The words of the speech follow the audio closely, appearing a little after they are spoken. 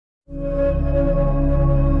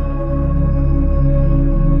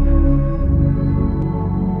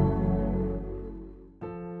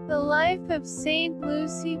of Saint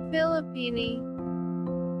Lucy Filippini.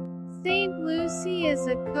 Saint Lucy is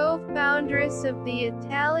a co-foundress of the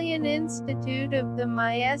Italian Institute of the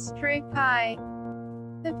Maestre Pi.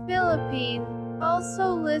 The Filippine,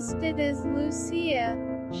 also listed as Lucia,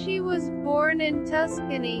 she was born in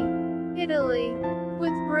Tuscany, Italy.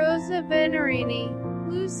 With Rosa Venerini,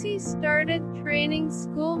 Lucy started training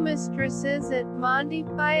schoolmistresses at Monte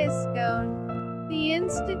Fiascone. The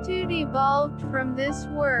institute evolved from this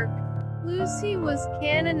work. Lucy was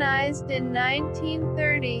canonized in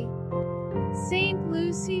 1930. Saint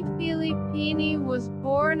Lucy Filippini was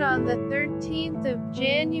born on the 13th of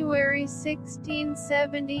January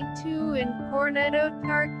 1672 in Corneto,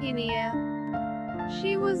 Tarquinia.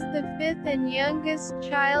 She was the fifth and youngest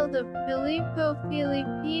child of Filippo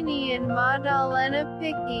Filippini and Maddalena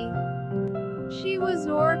Picchi. She was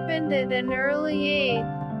orphaned at an early age.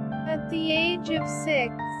 At the age of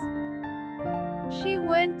 6, she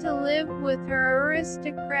went to live with her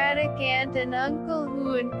aristocratic aunt and uncle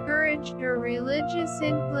who encouraged her religious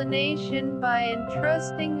inclination by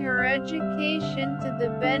entrusting her education to the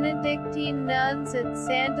Benedictine nuns at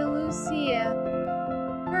Santa Lucia.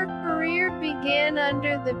 Her career began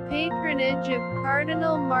under the patronage of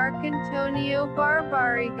Cardinal Marcantonio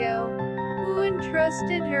Barbarigo, who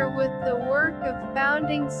entrusted her with the work of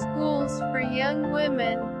founding schools for young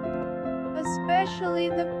women, especially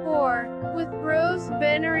the poor, with Rosa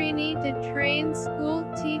Venerini to train school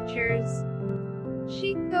teachers.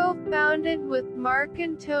 She co-founded with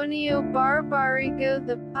Marcantonio Barbarigo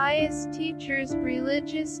the Pious Teachers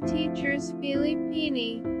Religious Teachers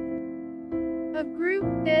Filippini, a group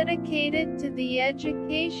dedicated to the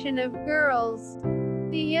education of girls.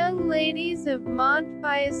 The young ladies of Monte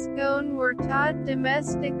Fiascone were taught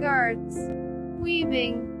domestic arts,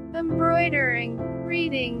 weaving, embroidering,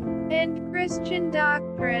 reading, and Christian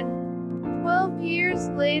doctrine. 12 years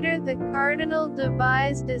later, the cardinal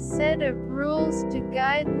devised a set of rules to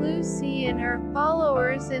guide Lucy and her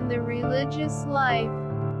followers in the religious life.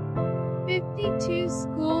 52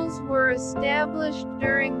 schools were established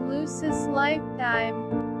during Lucy's lifetime.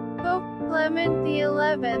 Pope Clement XI,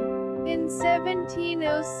 in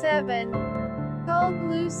 1707, called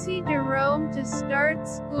Lucy to Rome to start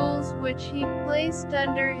schools which he placed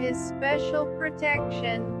under his special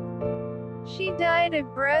protection. She died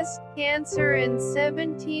of breast cancer in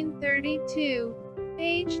 1732,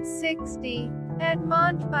 aged 60, at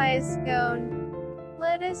Monte Fiascone.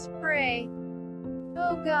 Let us pray.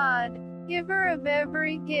 O God, giver of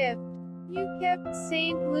every gift, you kept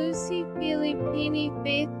Saint Lucy Filippini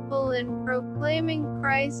faithful in proclaiming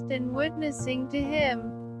Christ and witnessing to him,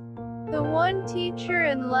 the one teacher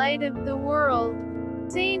and light of the world.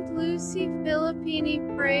 Saint Lucy Filippini,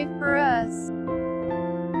 pray for us.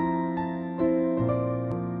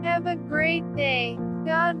 Have a great day.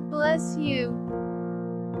 God bless you.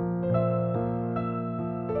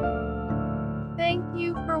 Thank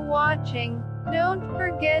you for watching. Don't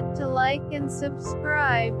forget to like and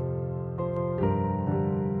subscribe.